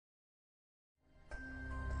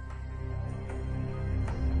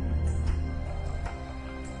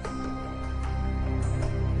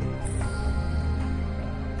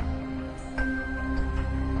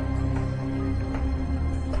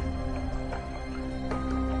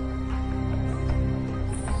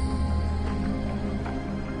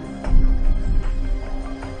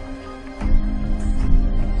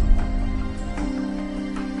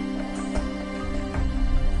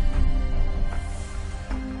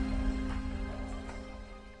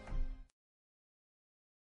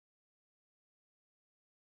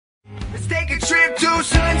trip to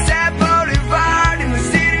Sunset Boulevard in the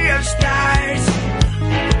city of stars,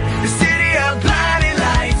 the city of blinding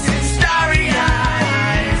lights and starry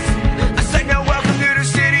eyes. I say now welcome to the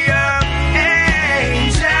city of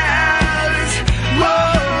angels.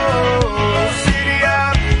 Whoa, city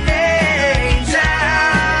of angels.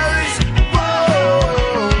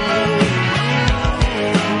 Whoa.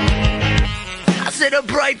 I said a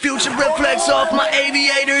bright future reflects off my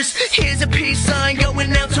aviators. Here's a peace sign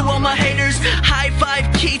going out to all my haters. High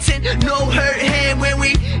five Keaton, no hurt hand when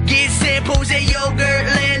we get samples at Yogurt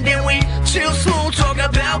Land. And we chill smooth, talk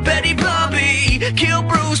about Betty Blvd. Kill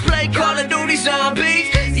Bruce, play Call of Duty Zombies.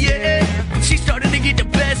 Yeah, she started to get the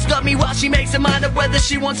best of me while she makes her mind up whether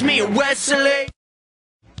she wants me or Wesley.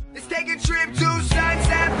 Let's take a trip to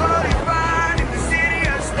Sunset Boulevard.